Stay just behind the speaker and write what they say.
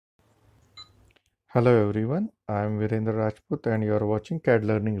Hello everyone, I am Virendra Rajput and you are watching CAD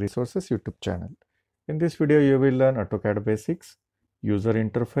Learning Resources YouTube channel. In this video you will learn AutoCAD basics, user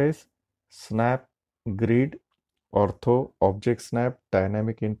interface, snap, grid, ortho, object snap,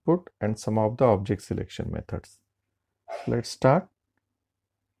 dynamic input and some of the object selection methods. Let's start.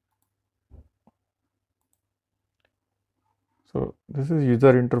 So this is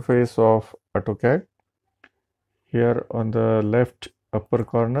user interface of AutoCAD. Here on the left upper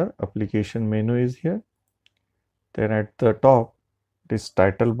corner application menu is here. Then at the top this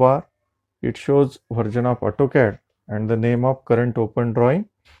title bar. It shows version of AutoCAD and the name of current open drawing,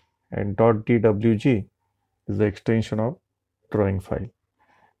 and .dwg is the extension of drawing file.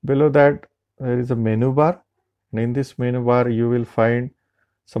 Below that there is a menu bar, and in this menu bar you will find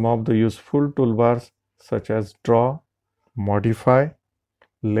some of the useful toolbars such as draw, modify,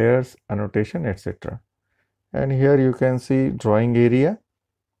 layers, annotation, etc. And here you can see drawing area.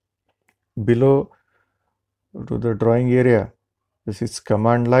 Below to the drawing area, this is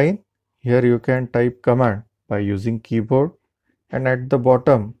command line. Here you can type command by using keyboard, and at the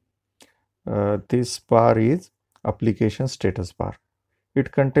bottom this bar is application status bar.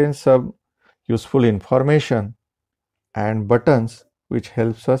 It contains some useful information and buttons which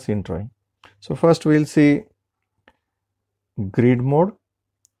helps us in drawing. So first we will see grid mode.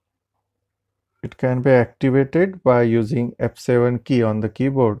 It can be activated by using F7 key on the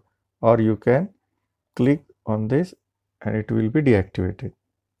keyboard, or you can click on this and it will be deactivated.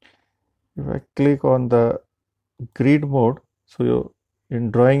 If I click on the grid mode, so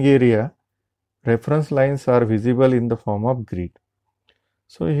in drawing area reference lines are visible in the form of grid.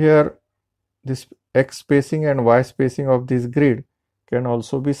 So here this X spacing and Y spacing of this grid can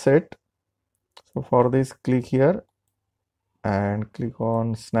also be set. So for this click here and click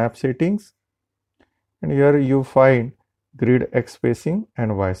on snap settings, and here you find grid X spacing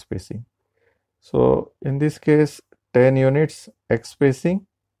and Y spacing. So in this case 10 units X spacing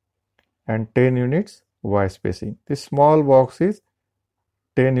and 10 units Y spacing. This small box is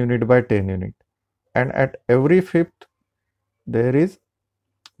 10 unit by 10 unit, and at every fifth there is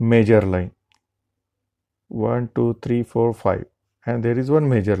major line 1, 2, 3, 4, 5, and there is one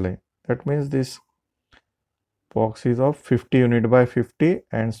major line. That means this box is of 50 unit by 50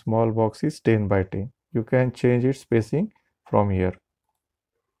 and small box is 10 by 10. You can change its spacing from here.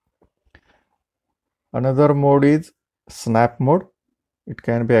 Another mode is snap mode. It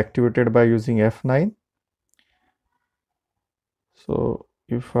can be activated by using F9. So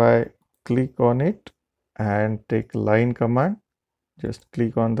if I click on it and take line command, just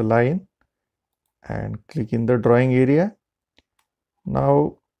click on the line and click in the drawing area.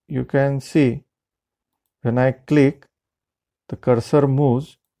 Now you can see when I click, the cursor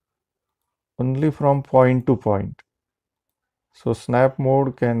moves only from point to point. So snap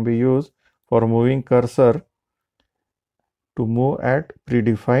mode can be used for moving cursor to move at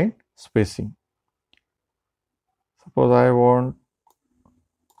predefined spacing. Suppose I want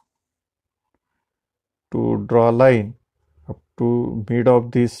to draw a line up to mid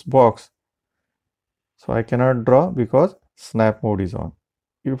of this box, so I cannot draw because snap mode is on.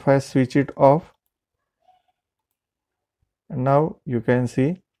 If I switch it off, now you can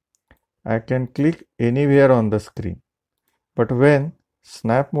see I can click anywhere on the screen, but when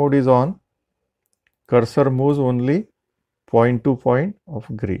snap mode is on, cursor moves only point to point of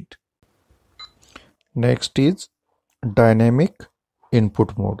grid. Next is dynamic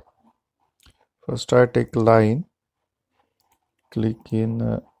input mode. First I take line, click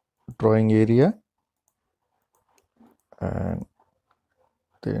in drawing area and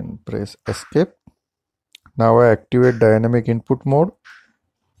then press escape. Now I activate dynamic input mode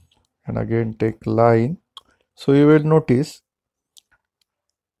and again take line. So you will notice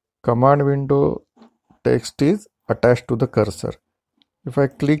command window text is attached to the cursor. If I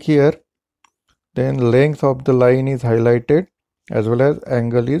click here, then length of the line is highlighted as well as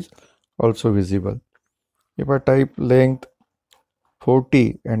angle is also visible. If I type length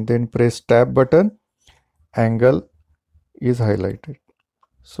 40 and then press tab button, angle is highlighted.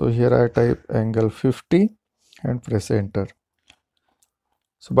 So here I type angle 50 and press enter.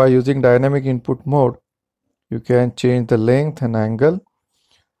 So by using dynamic input mode, you can change the length and angle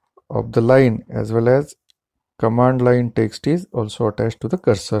of the line as well as command line text is also attached to the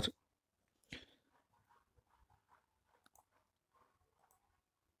cursor.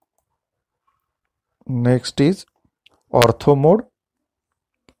 Next is ortho mode.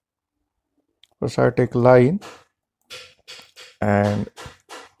 First I take line and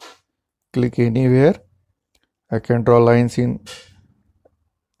click anywhere. I can draw lines in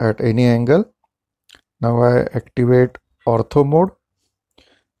at any angle. Now I activate ortho mode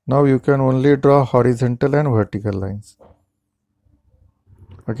Now you can only draw horizontal and vertical lines.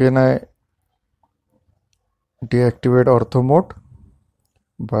 Again, I deactivate ortho mode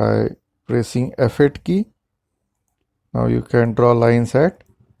by pressing F8 key. Now you can draw lines at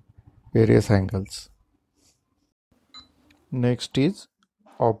various angles. Next is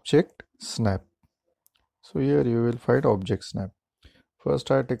object snap. So here you will find object snap.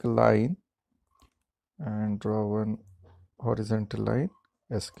 First I take a line and draw one horizontal line,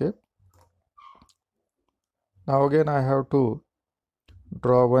 escape. Now again I have to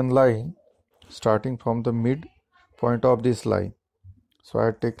draw one line starting from the mid point of this line. So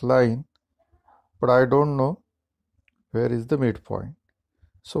I take line, but I don't know where is the midpoint.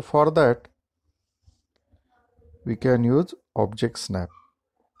 So for that we can use object snap.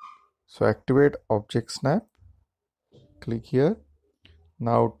 So activate object snap, click here.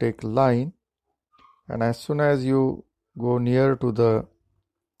 Now take line, and as soon as you go near to the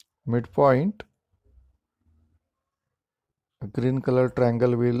midpoint, a green color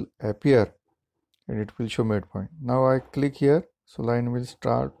triangle will appear and it will show midpoint. Now I click here, so line will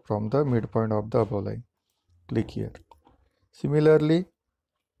start from the midpoint of the above line. Click here. Similarly,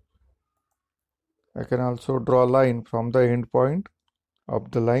 I can also draw a line from the end point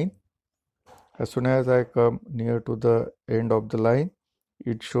of the line. As soon as I come near to the end of the line,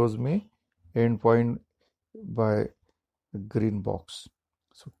 it shows me end point by a green box.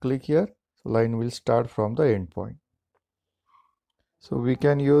 So click here, line will start from the end point. So we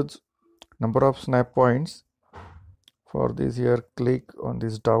can use number of snap points. For this, here click on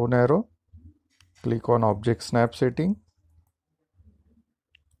this down arrow, click on object snap setting.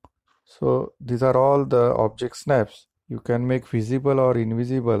 So these are all the object snaps you can make visible or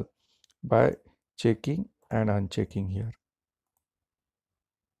invisible by checking and unchecking here.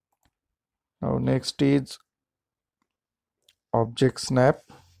 Now next is object snap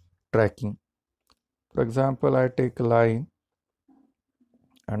tracking. For example, I take a line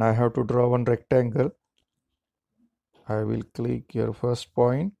and I have to draw one rectangle. I will click here first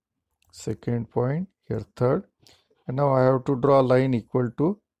point, second point, here third, and now I have to draw a line equal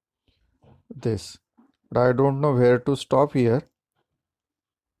to this, but I don't know where to stop here.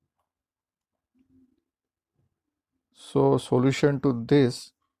 So solution to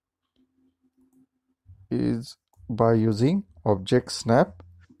this is by using object snap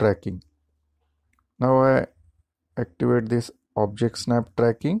tracking. Now I activate this object snap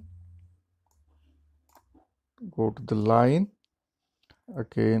tracking, go to the line,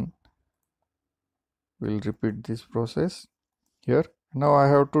 again we'll repeat this process here. Now I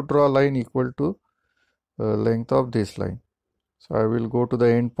have to draw a line equal to length of this line. So I will go to the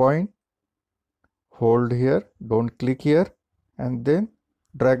end point, hold here, don't click here, and then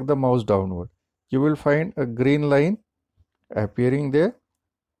drag the mouse downward. You will find a green line appearing there.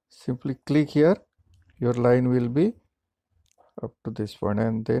 Simply click here, your line will be up to this point,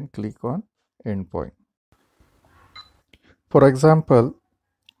 and then click on end point. For example,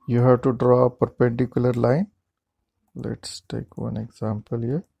 you have to draw a perpendicular line. Let's take one example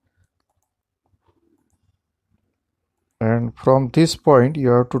here. And from this point, you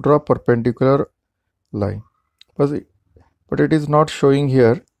have to draw perpendicular line. But it is not showing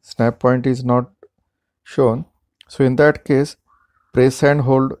here. Snap point is not shown. So in that case, press and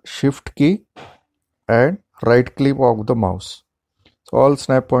hold Shift key and right click of the mouse. So all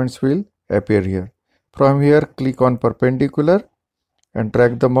snap points will appear here. From here, click on perpendicular and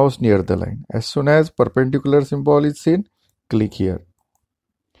drag the mouse near the line. As soon as perpendicular symbol is seen, click here.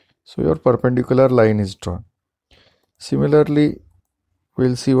 So your perpendicular line is drawn. Similarly,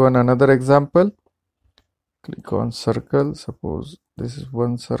 we'll see another example. Click on circle. Suppose this is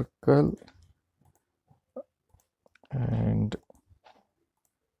one circle and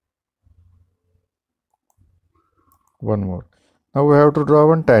one more. Now we have to draw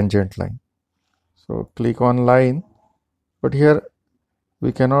one tangent line. So click on line, but here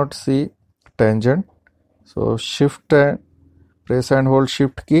we cannot see tangent. So shift and press and hold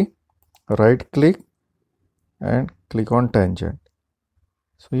Shift key, right click and click on tangent.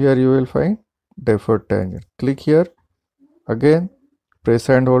 So here you will find deferred tangent. Click here, again press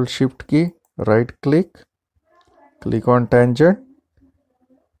and hold Shift key, right click, click on tangent.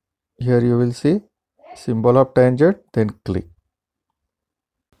 Here you will see symbol of tangent, then click.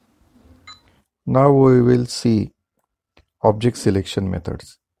 Now we will see object selection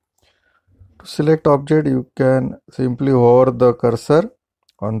methods. To select object, you can simply hover the cursor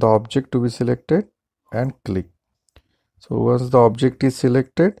on the object to be selected and click. So once the object is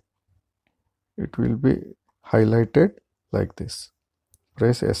selected, it will be highlighted like this.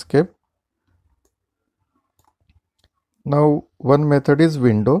 Press escape. Now one method is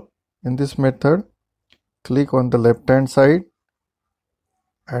window. In this method, click on the left hand side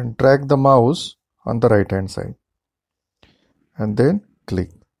and drag the mouse on the right hand side and then click.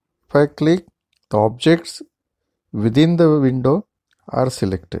 If I click, the objects within the window are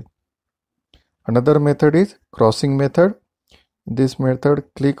selected. Another method is crossing method. In this method,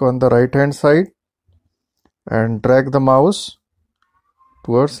 click on the right hand side and drag the mouse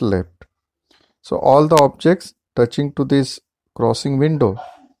towards left. So all the objects touching to this crossing window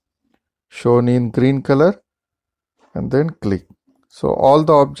shown in green color and then click. So all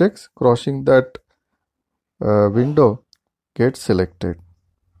the objects crossing that window get selected.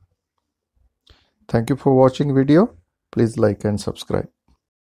 Thank you for watching video. Please like and subscribe.